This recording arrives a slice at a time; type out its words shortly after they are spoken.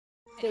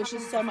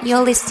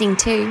You're listening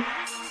to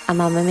a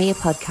Mamma Mia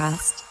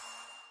podcast.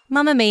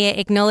 Mamma Mia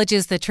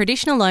acknowledges the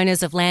traditional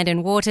owners of land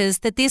and waters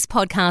that this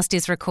podcast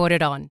is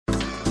recorded on.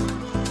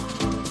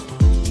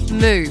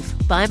 Move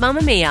by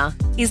Mamma Mia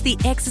is the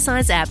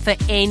exercise app for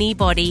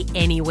anybody,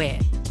 anywhere.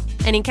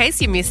 And in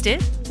case you missed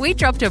it, we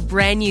dropped a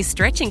brand new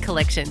stretching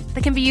collection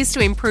that can be used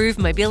to improve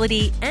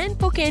mobility and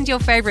bookend your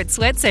favourite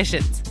sweat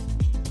sessions.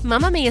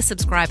 Mamma Mia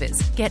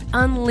subscribers get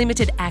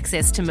unlimited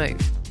access to Move,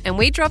 and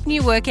we drop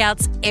new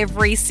workouts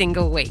every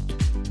single week.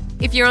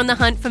 If you're on the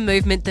hunt for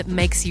movement that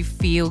makes you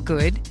feel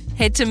good,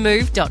 head to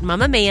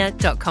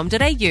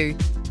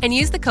move.mamamia.com.au and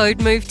use the code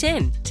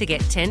MOVE10 to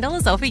get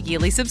 $10 off a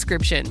yearly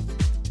subscription.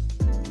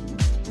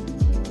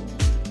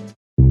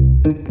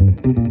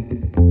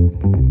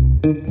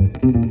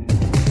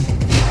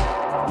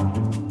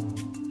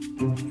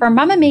 From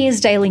Mamma Mia's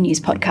daily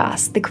news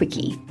podcast, The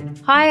Quickie.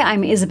 Hi,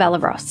 I'm Isabella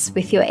Ross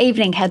with your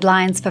evening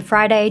headlines for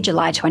Friday,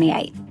 July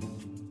 28.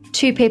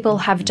 2 people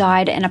have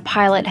died and a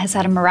pilot has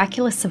had a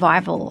miraculous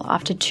survival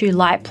after 2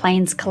 light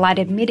planes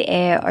collided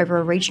mid-air over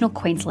a regional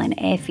Queensland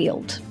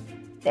airfield.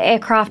 The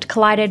aircraft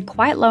collided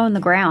quite low on the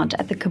ground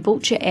at the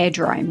Caboolture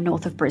Airdrome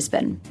north of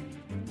Brisbane.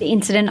 The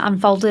incident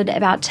unfolded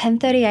about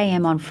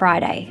 10:30am on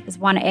Friday as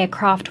one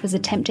aircraft was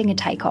attempting a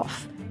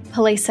takeoff.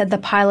 Police said the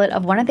pilot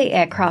of one of the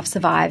aircraft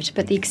survived,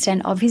 but the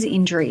extent of his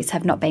injuries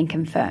have not been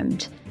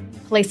confirmed.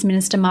 Police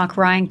Minister Mark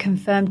Ryan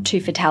confirmed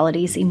 2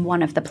 fatalities in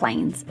one of the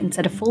planes and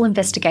said a full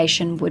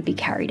investigation would be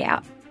carried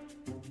out.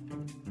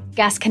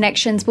 Gas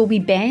connections will be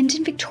banned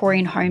in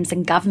Victorian homes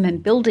and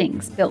government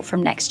buildings built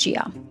from next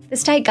year. The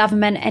state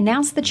government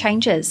announced the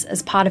changes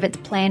as part of its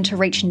plan to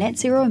reach net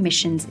zero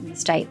emissions in the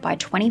state by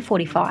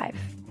 2045.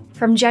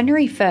 From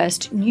January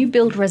 1st, new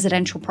build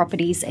residential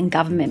properties and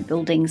government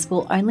buildings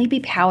will only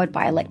be powered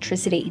by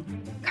electricity.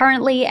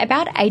 Currently,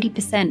 about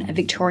 80% of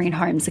Victorian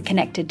homes are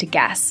connected to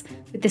gas,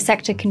 with the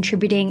sector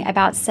contributing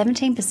about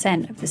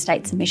 17% of the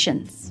state's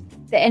emissions.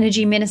 The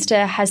Energy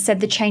Minister has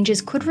said the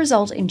changes could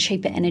result in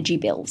cheaper energy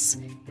bills.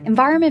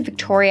 Environment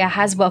Victoria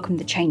has welcomed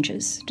the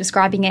changes,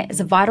 describing it as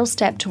a vital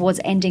step towards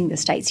ending the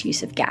state's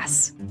use of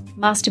gas.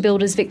 Master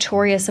Builders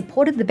Victoria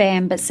supported the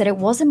ban but said it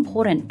was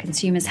important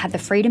consumers had the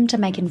freedom to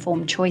make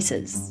informed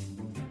choices.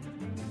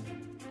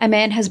 A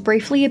man has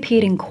briefly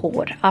appeared in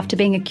court after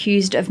being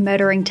accused of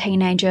murdering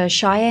teenager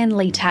Cheyenne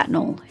Lee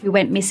Tatnall, who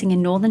went missing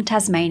in northern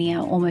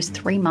Tasmania almost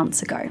 3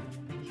 months ago.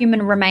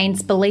 Human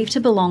remains believed to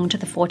belong to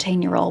the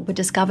 14-year-old were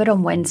discovered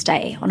on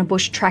Wednesday on a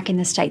bush track in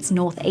the state's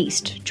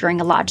northeast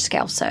during a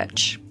large-scale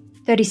search.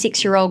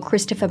 36-year-old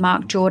Christopher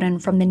Mark Jordan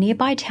from the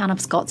nearby town of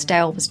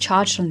Scottsdale was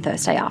charged on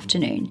Thursday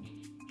afternoon.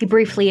 He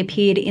briefly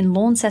appeared in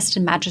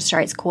Launceston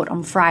Magistrates Court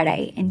on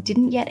Friday and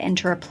didn't yet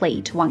enter a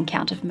plea to 1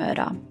 count of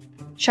murder.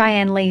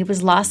 Cheyenne Lee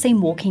was last seen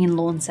walking in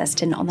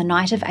Launceston on the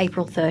night of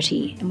April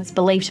 30 and was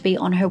believed to be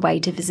on her way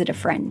to visit a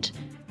friend.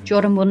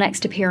 Jordan will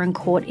next appear in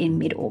court in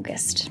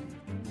mid-August.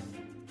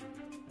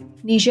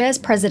 Niger's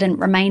president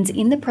remains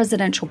in the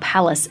presidential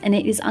palace and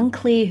it is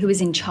unclear who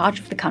is in charge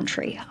of the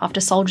country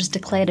after soldiers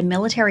declared a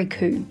military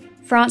coup.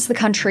 France, the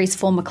country's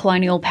former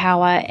colonial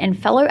power, and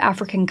fellow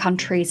African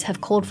countries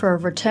have called for a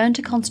return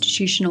to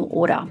constitutional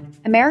order.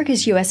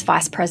 America's US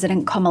Vice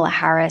President Kamala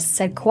Harris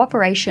said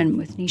cooperation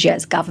with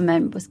Niger's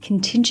government was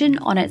contingent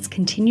on its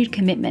continued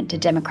commitment to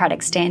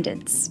democratic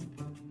standards.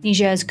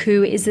 Niger's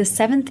coup is the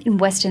 7th in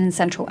Western and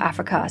Central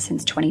Africa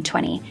since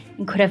 2020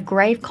 and could have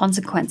grave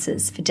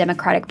consequences for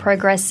democratic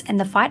progress and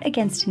the fight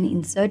against an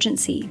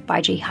insurgency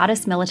by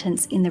jihadist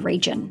militants in the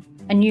region.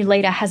 A new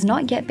leader has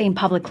not yet been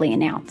publicly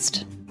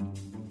announced.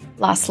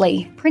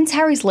 Lastly, Prince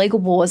Harry's legal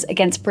wars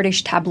against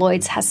British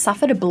tabloids has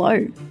suffered a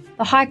blow.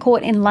 The High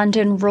Court in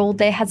London ruled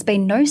there has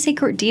been no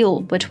secret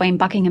deal between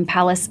Buckingham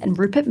Palace and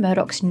Rupert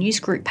Murdoch's News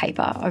Group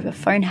paper over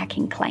phone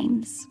hacking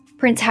claims.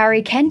 Prince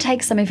Harry can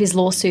take some of his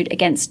lawsuit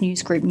against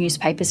News Group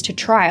newspapers to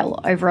trial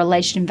over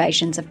alleged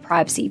invasions of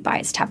privacy by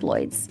its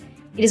tabloids.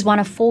 It is one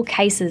of 4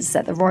 cases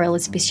that the Royal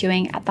is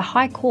pursuing at the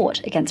High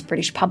Court against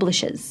British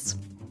publishers.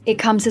 It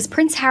comes as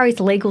Prince Harry's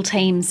legal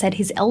team said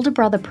his elder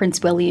brother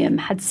Prince William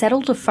had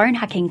settled a phone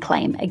hacking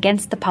claim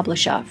against the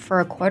publisher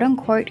for a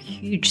quote-unquote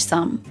huge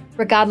sum.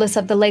 Regardless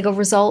of the legal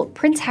result,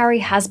 Prince Harry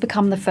has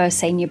become the first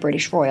senior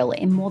British royal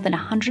in more than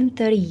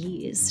 130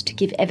 years to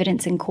give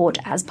evidence in court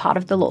as part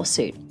of the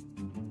lawsuit.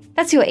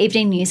 That's your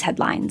evening news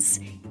headlines.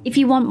 If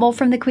you want more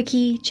from The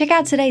Quickie, check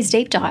out today's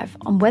deep dive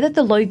on whether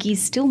the Logies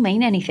still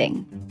mean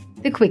anything.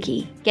 The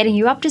Quickie, getting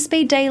you up to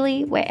speed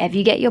daily wherever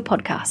you get your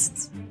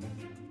podcasts.